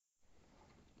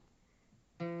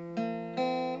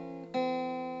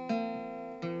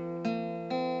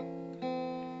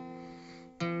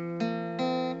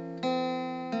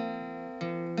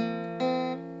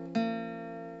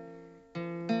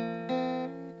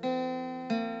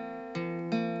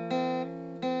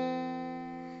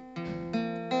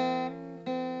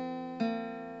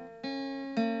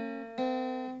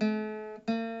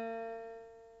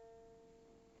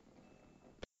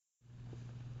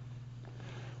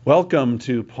Welcome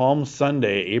to Palm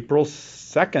Sunday, April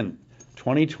 2nd,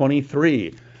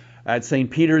 2023, at St.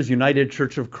 Peter's United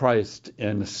Church of Christ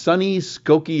in sunny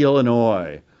Skokie,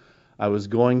 Illinois. I was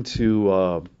going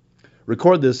to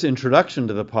record this introduction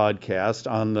to the podcast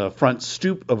on the front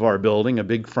stoop of our building, a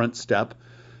big front step,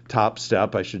 top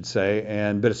step, I should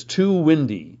say, but it's too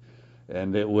windy,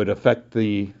 and it would affect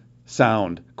the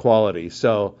sound quality.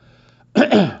 So,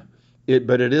 but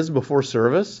it is before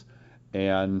service.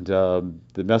 And the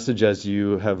message, as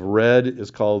you have read,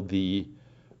 is called the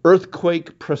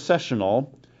Earthquake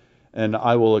Processional. And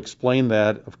I will explain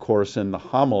that, of course, in the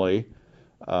homily.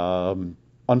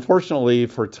 Unfortunately,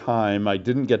 for time, I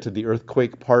didn't get to the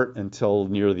earthquake part until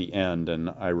near the end, and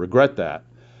I regret that.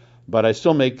 But I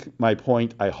still make my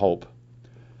point, I hope.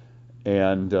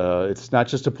 And it's not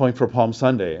just a point for Palm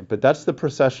Sunday, but that's the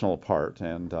processional part.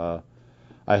 And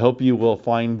I hope you will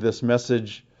find this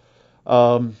message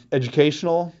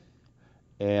educational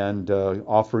and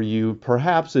offer you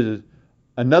perhaps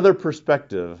another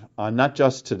perspective on not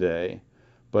just today,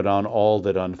 but on all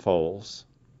that unfolds.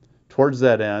 Towards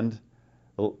that end,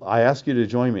 I ask you to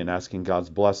join me in asking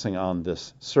God's blessing on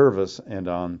this service and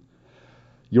on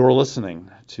your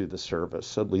listening to the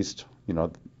service, at least,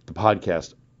 the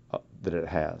podcast that it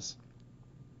has.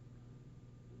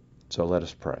 So let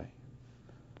us pray.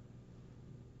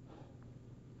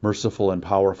 Merciful and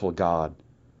powerful God,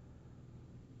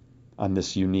 on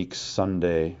this unique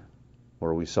Sunday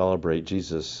where we celebrate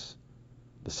Jesus,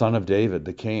 the Son of David,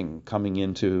 the King, coming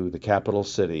into the capital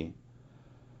city,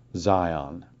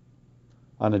 Zion,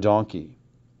 on a donkey,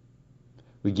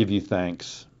 we give you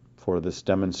thanks for this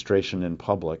demonstration in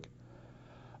public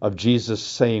of Jesus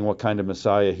saying what kind of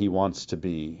Messiah he wants to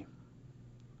be.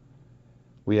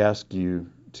 We ask you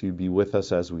to be with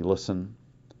us as we listen,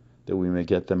 that we may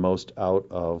get the most out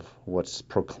of what's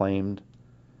proclaimed,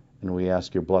 and we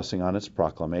ask your blessing on its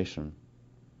proclamation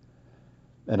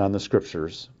and on the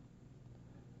scriptures,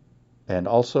 and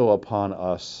also upon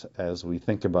us as we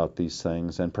think about these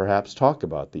things and perhaps talk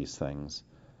about these things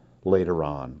later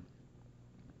on,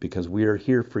 because we are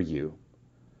here for you,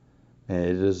 and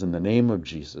it is in the name of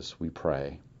Jesus we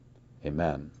pray.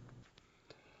 Amen.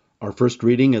 Our first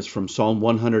reading is from Psalm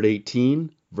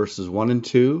 118, verses 1 and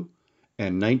 2,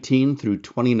 and 19 through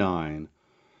 29.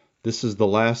 This is the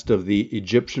last of the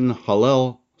Egyptian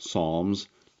Hallel psalms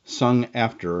sung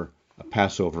after a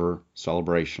Passover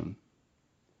celebration.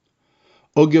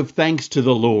 O give thanks to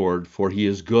the Lord, for he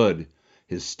is good.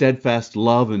 His steadfast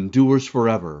love endures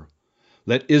forever.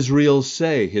 Let Israel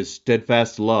say, his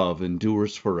steadfast love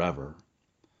endures forever.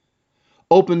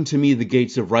 Open to me the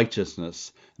gates of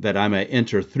righteousness, that I may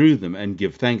enter through them and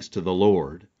give thanks to the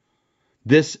Lord.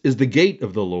 This is the gate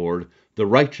of the Lord, the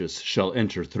righteous shall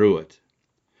enter through it.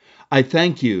 I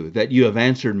thank you that you have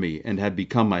answered me and have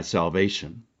become my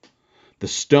salvation. The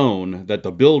stone that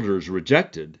the builders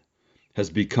rejected has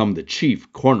become the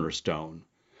chief cornerstone.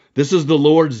 This is the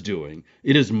Lord's doing.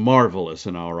 It is marvelous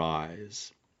in our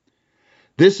eyes.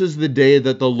 This is the day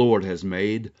that the Lord has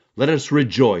made. Let us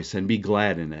rejoice and be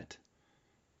glad in it.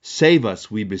 Save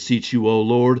us, we beseech you, O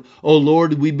Lord. O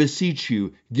Lord, we beseech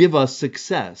you, give us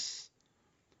success.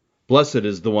 Blessed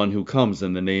is the one who comes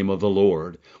in the name of the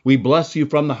Lord. We bless you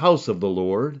from the house of the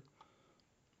Lord.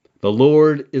 The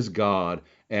Lord is God,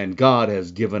 and God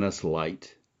has given us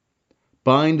light.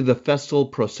 Bind the festal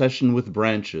procession with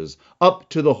branches up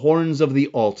to the horns of the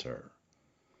altar.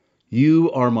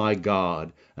 You are my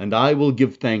God, and I will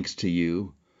give thanks to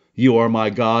you. You are my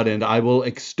God, and I will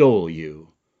extol you.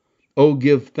 O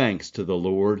give thanks to the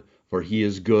Lord, for he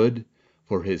is good,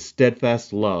 for his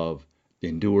steadfast love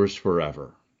endures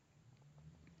forever.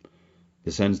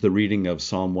 This ends the reading of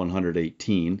Psalm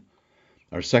 118.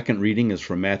 Our second reading is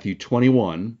from Matthew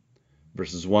 21,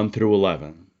 verses 1 through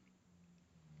 11.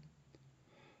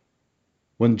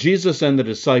 When Jesus and the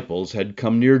disciples had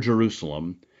come near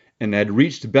Jerusalem and had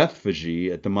reached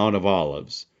Bethphage at the Mount of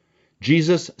Olives,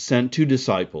 Jesus sent 2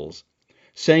 disciples,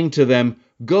 saying to them,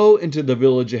 Go into the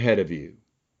village ahead of you,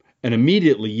 and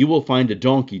immediately you will find a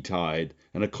donkey tied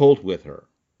and a colt with her.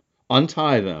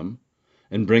 Untie them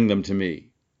and bring them to me.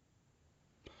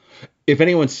 If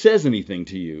anyone says anything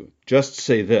to you, just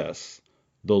say this,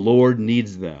 the Lord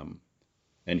needs them,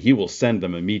 and he will send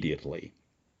them immediately.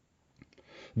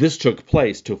 This took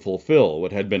place to fulfill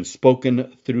what had been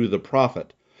spoken through the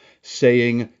prophet,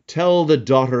 saying, Tell the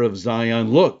daughter of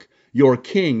Zion, look, your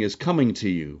king is coming to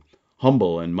you,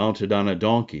 humble and mounted on a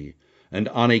donkey, and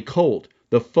on a colt,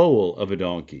 the foal of a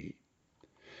donkey.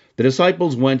 The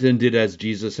disciples went and did as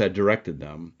Jesus had directed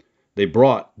them. They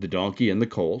brought the donkey and the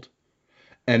colt,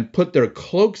 and put their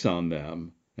cloaks on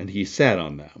them, and he sat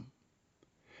on them.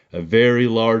 A very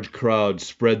large crowd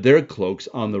spread their cloaks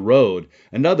on the road,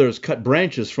 and others cut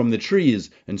branches from the trees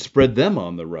and spread them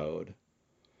on the road.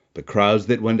 The crowds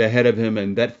that went ahead of him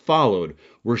and that followed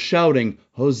were shouting,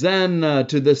 "Hosanna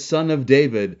to the Son of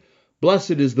David!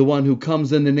 Blessed is the one who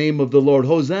comes in the name of the Lord!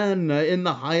 Hosanna in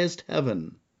the highest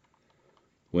heaven!"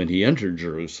 When he entered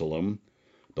Jerusalem,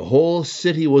 the whole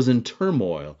city was in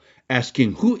turmoil,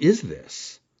 asking, "Who is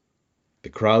this?" The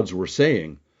crowds were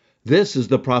saying, "This is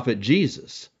the prophet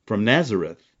Jesus from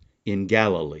Nazareth in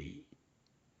Galilee."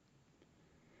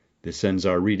 This ends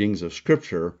our readings of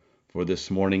Scripture for this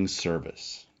morning's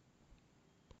service.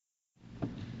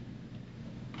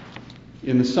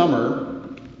 In the summer,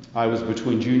 I was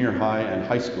between junior high and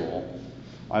high school.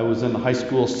 I was in the high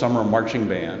school summer marching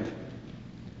band.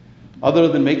 Other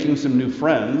than making some new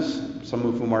friends, some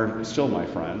of whom are still my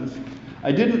friends,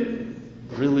 I didn't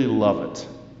really love it.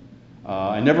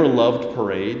 I never loved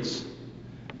parades,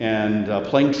 and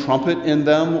playing trumpet in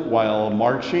them while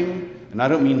marching, and I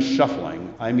don't mean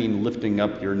shuffling, I mean lifting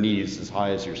up your knees as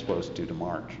high as you're supposed to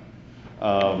march.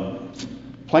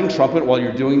 Playing trumpet while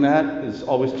you're doing that is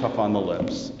always tough on the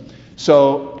lips.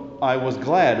 So I was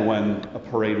glad when a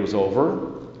parade was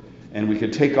over and we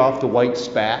could take off the white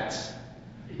spats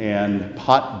and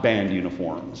hot band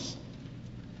uniforms.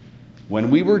 When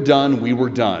we were done, we were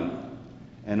done.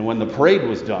 And when the parade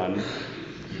was done,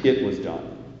 it was done.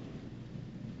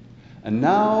 And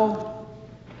now,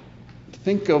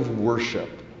 think of worship,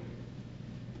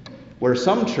 where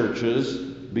some churches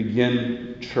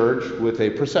begin church with a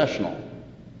processional.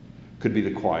 Could be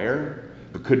the choir,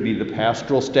 it could be the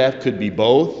pastoral staff, could be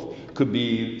both, could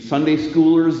be Sunday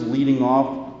schoolers leading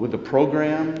off with a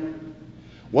program.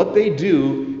 What they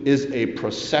do is a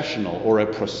processional or a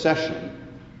procession.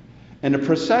 And a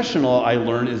processional, I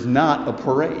learned, is not a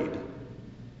parade.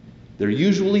 They're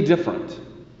usually different.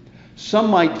 Some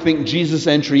might think Jesus'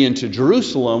 entry into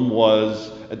Jerusalem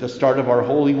was, at the start of our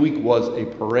Holy Week, was a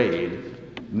parade.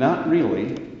 Not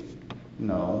really.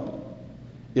 No.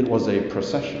 It was a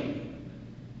procession.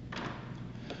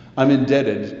 I'm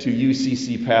indebted to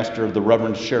UCC pastor the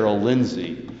Reverend Cheryl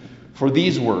Lindsay for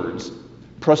these words.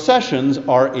 Processions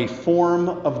are a form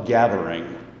of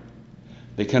gathering.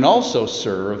 They can also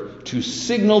serve to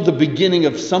signal the beginning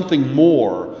of something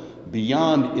more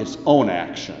beyond its own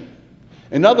action.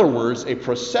 In other words, a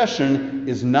procession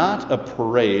is not a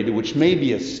parade, which may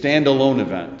be a standalone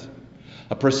event.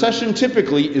 A procession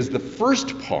typically is the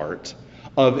first part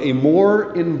of a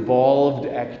more involved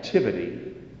activity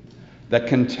that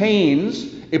contains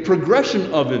a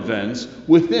progression of events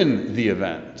within the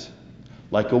event,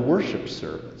 like a worship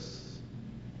service,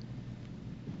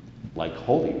 like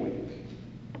Holy Week.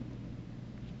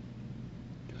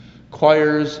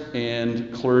 Choirs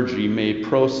and clergy may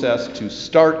process to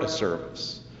start a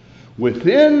service.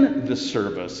 Within the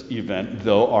service event,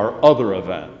 though, are other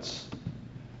events.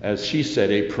 As she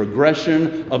said, a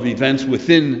progression of events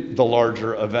within the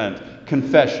larger event.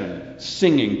 Confession,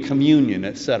 singing, communion,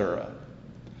 etc.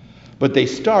 But they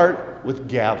start with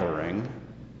gathering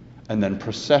and then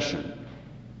procession.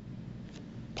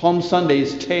 Palm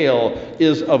Sunday's tale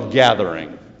is of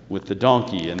gathering with the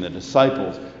donkey and the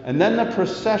disciples. And then the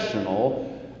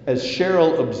processional, as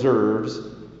Cheryl observes,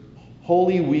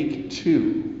 Holy Week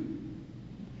 2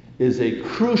 is a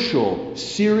crucial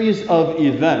series of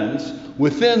events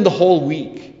within the whole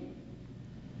week.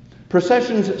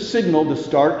 Processions signal the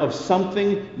start of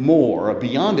something more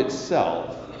beyond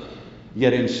itself,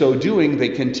 yet in so doing they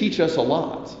can teach us a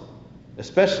lot,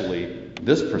 especially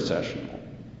this processional.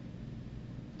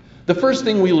 The first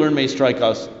thing we learn may strike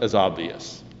us as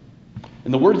obvious.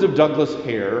 In the words of Douglas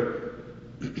Hare,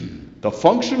 the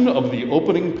function of the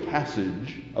opening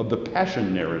passage of the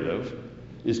Passion narrative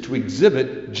is to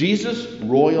exhibit Jesus'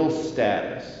 royal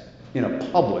status in a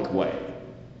public way.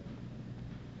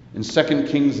 In 2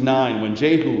 Kings 9, when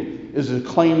Jehu is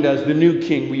acclaimed as the new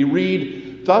king, we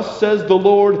read, "Thus says the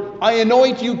Lord, I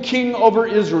anoint you king over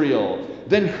Israel."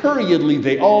 Then hurriedly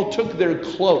they all took their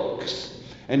cloaks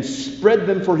and spread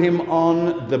them for him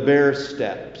on the bare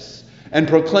steps, and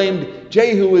proclaimed,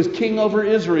 "Jehu is king over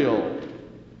Israel."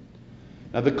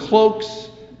 Now the cloaks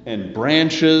and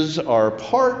branches are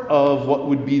part of what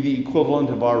would be the equivalent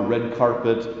of our red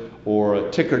carpet or a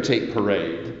ticker tape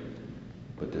parade.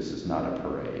 But this is not a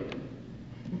parade.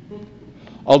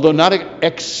 Although not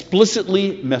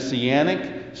explicitly messianic,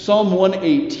 Psalm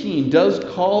 118 does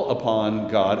call upon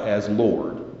God as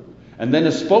Lord. And then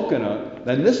this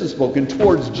is spoken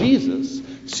towards Jesus,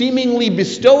 seemingly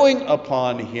bestowing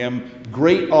upon him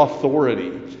great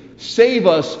authority. Save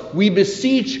us, we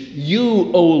beseech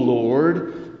you, O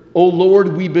Lord. O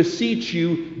Lord, we beseech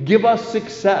you, give us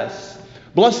success.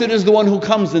 Blessed is the one who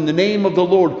comes in the name of the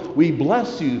Lord. We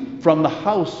bless you from the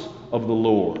house of the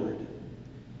Lord.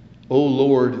 O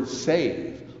Lord,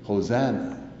 save.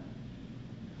 Hosanna.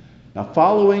 Now,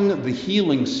 following the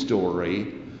healing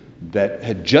story that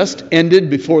had just ended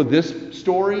before this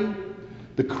story,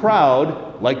 the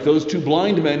crowd, like those two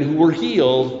blind men who were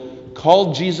healed,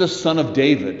 called Jesus Son of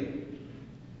David.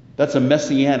 That's a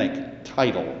messianic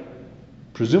title,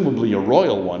 presumably a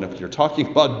royal one if you're talking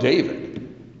about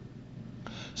David.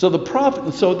 So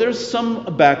there's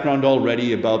some background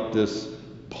already about this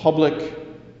public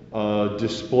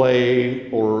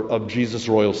display of Jesus'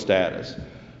 royal status.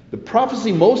 The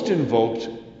prophecy most invoked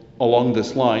along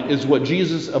this line is what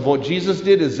Jesus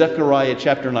did is Zechariah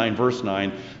chapter 9, verse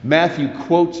 9. Matthew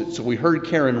quotes it, so we heard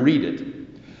Karen read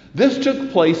it. This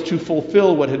took place to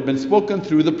fulfill what had been spoken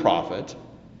through the prophet,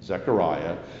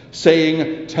 Zechariah,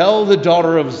 saying, "Tell the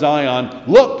daughter of Zion,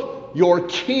 look, your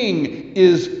king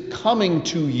is coming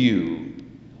to you,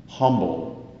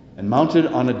 humble, and mounted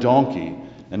on a donkey,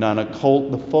 and on a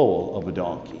colt, the foal of a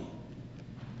donkey."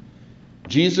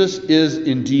 Jesus is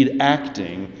indeed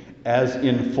acting as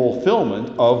in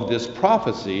fulfillment of this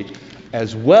prophecy,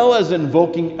 as well as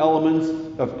invoking elements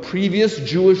of previous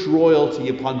Jewish royalty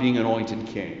upon being anointed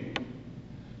king.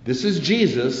 This is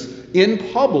Jesus in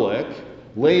public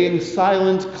laying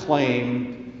silent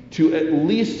claim to at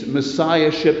least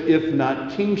messiahship, if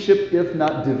not kingship, if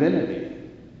not divinity.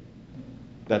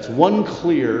 That's one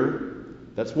clear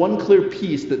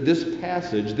piece that this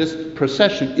passage, this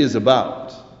procession, is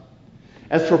about.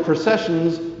 As for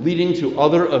processions leading to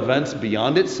other events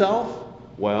beyond itself,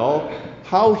 well,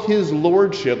 how his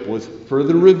lordship was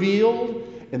further revealed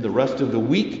in the rest of the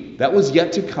week, that was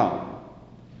yet to come.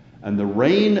 And the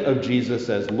reign of Jesus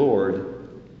as Lord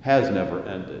has never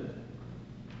ended.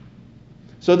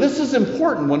 So this is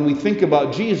important when we think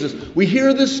about Jesus. We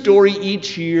hear this story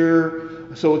each year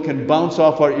so it can bounce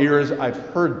off our ears. I've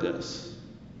heard this.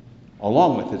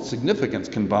 Along with its significance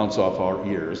can bounce off our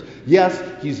ears. Yes,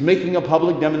 he's making a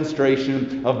public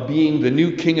demonstration of being the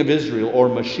new king of Israel, or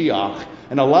Mashiach,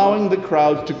 and allowing the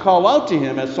crowds to call out to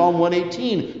him, as Psalm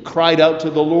 118 cried out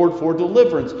to the Lord for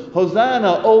deliverance.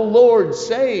 Hosanna, O Lord,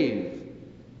 save.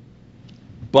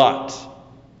 But,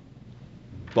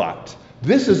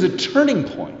 this is a turning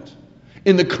point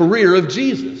in the career of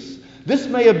Jesus. This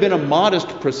may have been a modest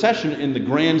procession in the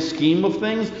grand scheme of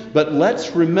things, but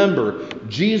let's remember,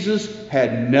 Jesus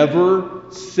had never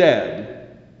said,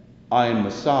 "I am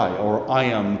Messiah," or "I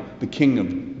am the King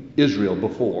of Israel"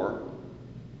 before.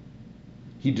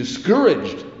 He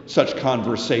discouraged such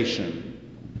conversation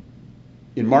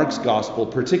in Mark's gospel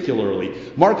particularly.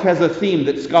 Mark has a theme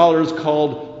that scholars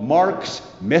called Mark's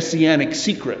messianic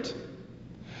secret.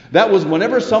 That was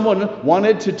whenever someone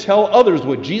wanted to tell others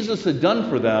what Jesus had done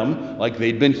for them, like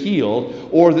they'd been healed,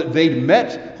 or that they'd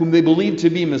met whom they believed to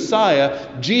be Messiah,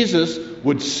 Jesus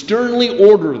would sternly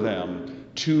order them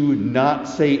to not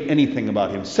say anything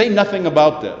about him. Say nothing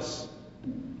about this.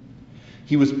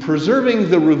 He was preserving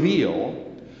the reveal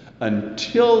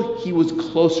until he was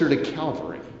closer to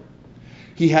Calvary.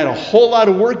 He had a whole lot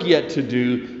of work yet to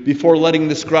do before letting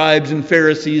the scribes and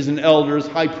Pharisees and elders,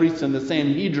 high priests, and the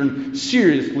Sanhedrin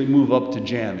seriously move up to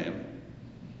jam him.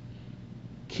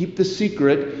 Keep the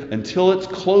secret until it's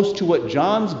close to what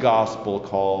John's gospel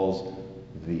calls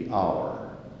the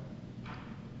hour.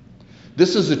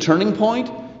 This is a turning point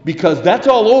because that's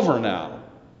all over now.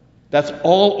 That's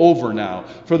all over now.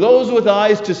 For those with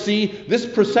eyes to see, this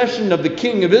procession of the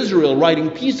King of Israel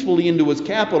riding peacefully into his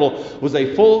capital was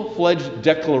a full-fledged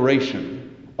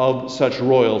declaration of such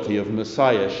royalty, of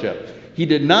messiahship. He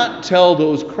did not tell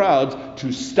those crowds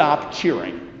to stop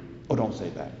cheering. Oh, don't say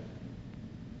that.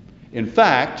 In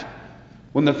fact,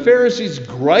 when the Pharisees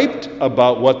griped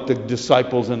about what the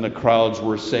disciples and the crowds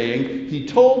were saying, he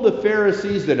told the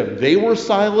Pharisees that if they were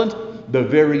silent, the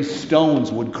very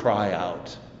stones would cry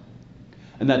out.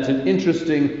 And that's an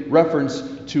interesting reference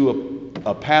to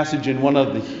a passage in one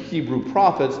of the Hebrew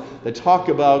prophets that talk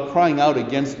about crying out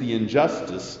against the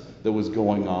injustice that was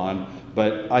going on.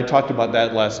 But I talked about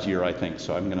that last year, I think,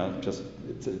 so I'm going to just,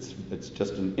 it's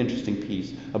just an interesting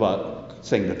piece about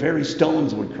saying the very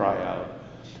stones would cry out.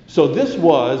 So this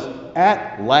was,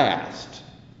 at last,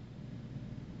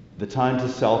 the time to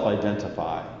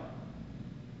self-identify.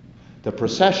 The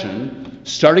procession,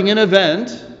 starting an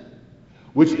event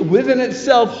which within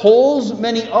itself holds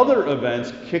many other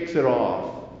events, kicks it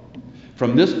off.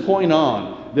 From this point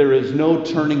on, there is no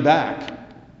turning back.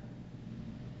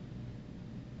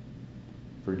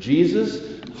 For Jesus,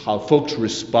 how folks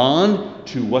respond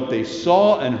to what they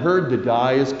saw and heard, the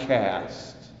die is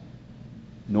cast.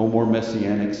 No more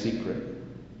messianic secret.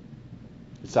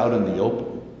 It's out in the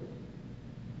open.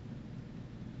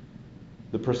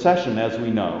 procession, as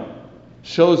we know,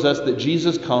 shows us that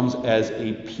Jesus comes as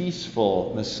a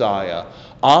peaceful Messiah,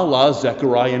 a la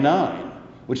Zechariah 9,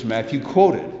 which Matthew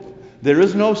quoted. There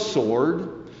is no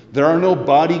sword, there are no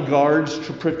bodyguards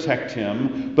to protect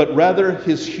him, but rather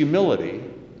his humility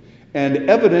and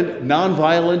evident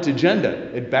nonviolent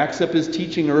agenda. It backs up his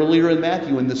teaching earlier in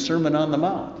Matthew in the Sermon on the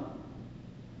Mount.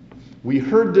 We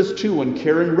heard this too when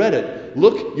Karen read it.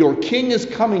 Look, your king is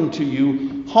coming to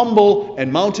you, humble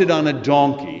and mounted on a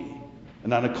donkey,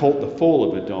 and on a colt, the foal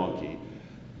of a donkey.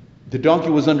 The donkey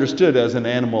was understood as an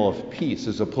animal of peace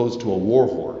as opposed to a war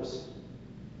horse.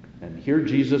 And here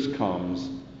Jesus comes,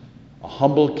 a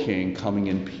humble king coming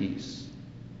in peace.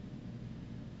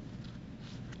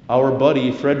 Our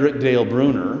buddy Frederick Dale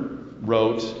Bruner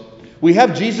wrote, "We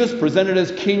have Jesus presented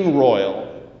as King Royal.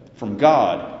 From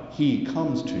God, he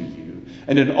comes to you.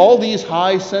 And in all these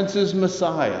high senses,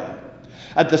 Messiah.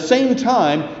 At the same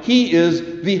time, he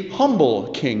is the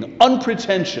humble king,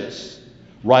 unpretentious,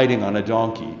 riding on a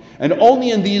donkey. And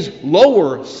only in these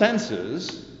lower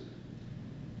senses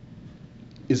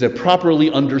is a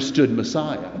properly understood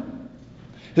Messiah.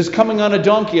 His coming on a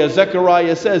donkey, as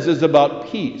Zechariah says, is about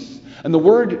peace. And the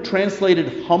word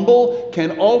translated humble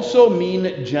can also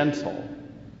mean gentle.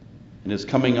 And his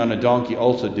coming on a donkey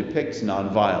also depicts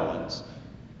nonviolence.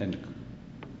 And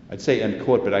I'd say end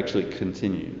quote, but actually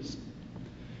continues.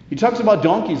 He talks about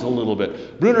donkeys a little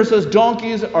bit. Bruner says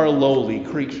donkeys are lowly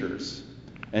creatures.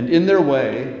 And in their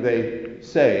way, they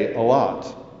say a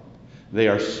lot. They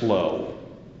are slow,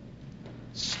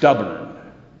 stubborn,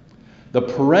 the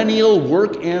perennial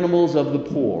work animals of the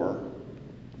poor,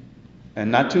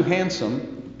 and not too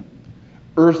handsome,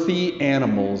 earthy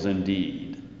animals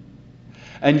indeed.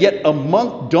 And yet a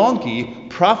monk donkey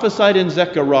prophesied in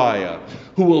Zechariah,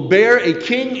 who will bear a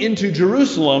king into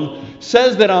Jerusalem,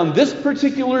 says that on this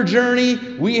particular journey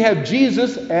we have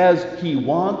Jesus as he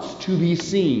wants to be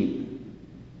seen,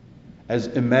 as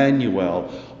Emmanuel,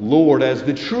 Lord, as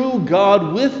the true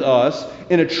God with us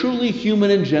in a truly human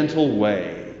and gentle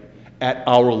way at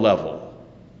our level.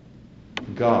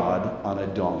 God on a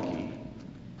donkey.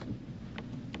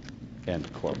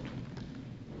 End quote.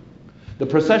 The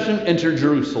procession entered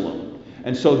Jerusalem.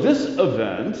 And so this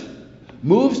event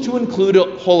moves to include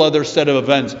a whole other set of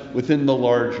events within the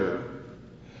larger.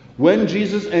 When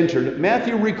Jesus entered,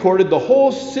 Matthew recorded the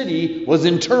whole city was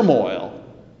in turmoil.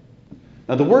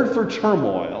 Now the word for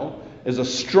turmoil is a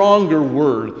stronger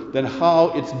word than how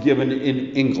it's given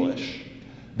in English.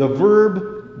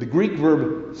 The Greek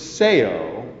verb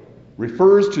seo,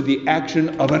 refers to the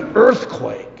action of an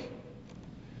earthquake.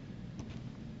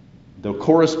 The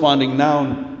corresponding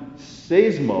noun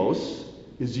seismos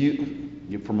is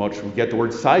from which we get the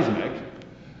word seismic.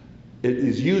 It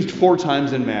is used 4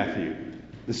 times in Matthew.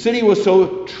 The city was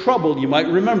so troubled, you might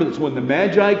remember this, when the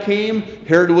Magi came,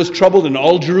 Herod was troubled and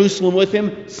all Jerusalem with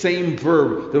him. Same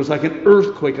verb. There was like an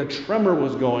earthquake, a tremor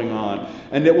was going on.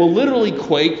 And it will literally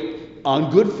quake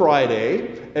on Good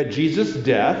Friday at Jesus'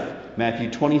 death, Matthew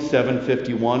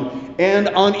 27:51, and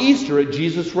on Easter at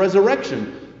Jesus'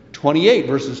 resurrection, 28,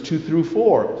 verses 2 through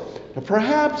 4. Now,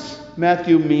 perhaps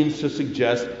Matthew means to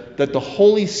suggest that the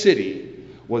holy city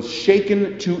was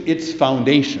shaken to its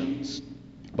foundations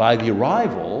by the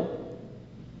arrival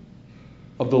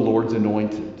of the Lord's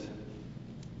anointed.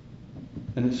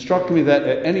 And it struck me that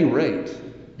at any rate,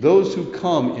 those who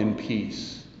come in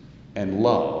peace and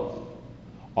love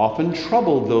often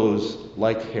trouble those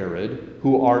like Herod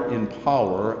who are in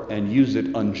power and use it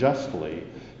unjustly,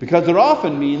 because it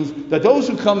often means that those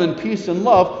who come in peace and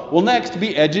love will next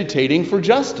be agitating for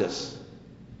justice.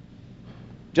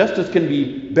 Justice can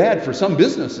be bad for some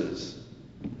businesses,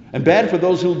 and bad for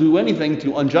those who will do anything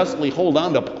to unjustly hold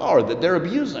on to power that they're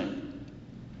abusing.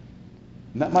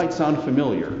 And that might sound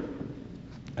familiar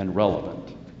and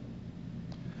relevant.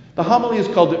 The homily is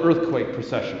called the earthquake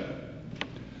procession.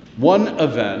 One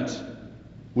event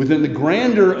within the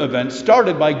grander event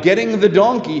started by getting the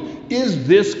donkey is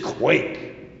this quake,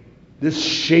 this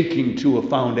shaking to a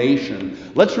foundation.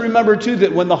 Let's remember too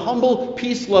that when the humble,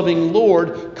 peace-loving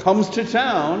Lord comes to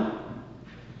town,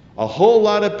 a whole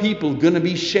lot of people are going to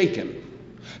be shaken,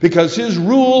 because his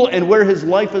rule and where his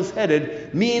life is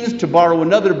headed means, to borrow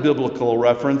another biblical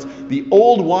reference, the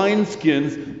old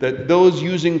wineskins that those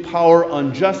using power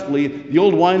unjustly, the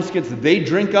old wineskins that they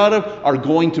drink out of, are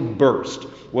going to burst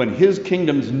when his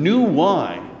kingdom's new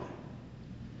wine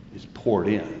is poured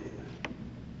in.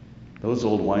 Those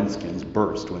old wineskins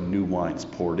burst when new wine's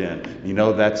poured in. You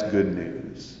know, that's good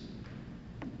news.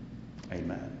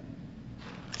 Amen.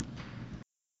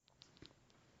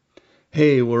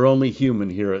 Hey, we're only human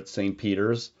here at St.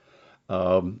 Peter's.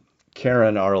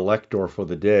 Karen, our elector for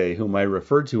the day, whom I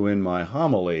referred to in my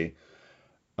homily,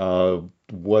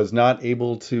 was not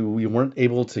able to, we weren't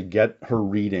able to get her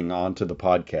reading onto the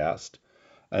podcast.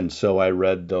 And so I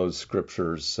read those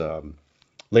scriptures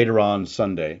later on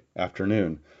Sunday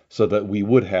afternoon so that we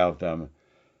would have them,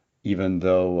 even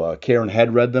though Karen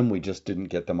had read them, we just didn't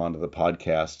get them onto the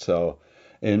podcast. So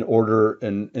in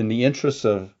the interest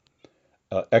of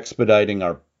expediting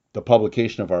the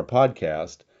publication of our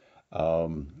podcast,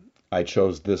 um, I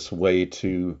chose this way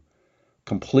to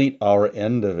complete our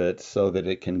end of it so that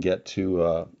it can get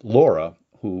to Laura,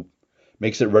 who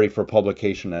makes it ready for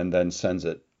publication and then sends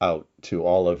it out to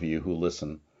all of you who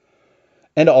listen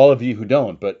and to all of you who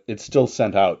don't, but it's still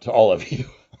sent out to all of you.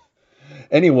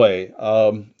 Anyway,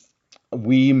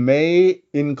 we may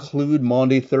include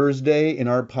Maundy Thursday in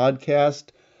our podcast.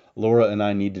 Laura and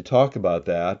I need to talk about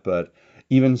that, but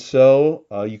even so,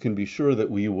 you can be sure that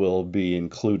we will be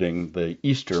including the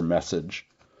Easter message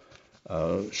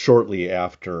shortly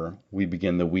after we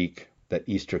begin the week that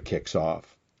Easter kicks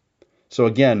off. So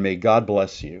again, may God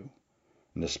bless you,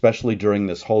 and especially during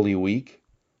this Holy Week,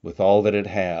 with all that it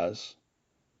has,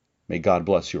 may God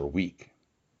bless your week.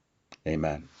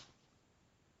 Amen.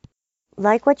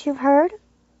 Like what you've heard?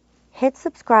 Hit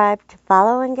subscribe to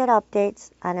follow and get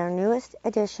updates on our newest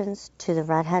additions to the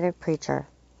Red-Headed Preacher.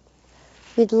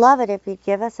 We'd love it if you'd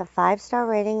give us a 5-star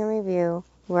rating and review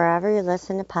wherever you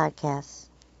listen to podcasts.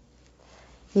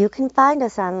 You can find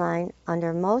us online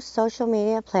under most social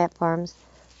media platforms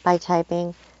by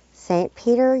typing St.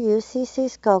 Peter UCC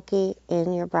Skokie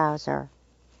in your browser.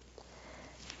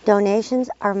 Donations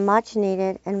are much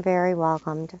needed and very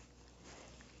welcomed.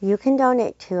 You can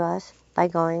donate to us by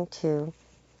going to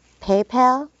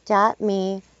paypal.me/St.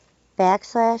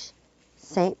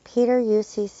 Peter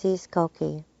UCC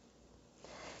Skokie.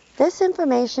 This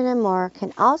information and more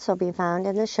can also be found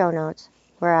in the show notes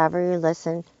wherever you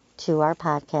listen to our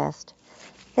podcast.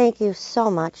 Thank you so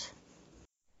much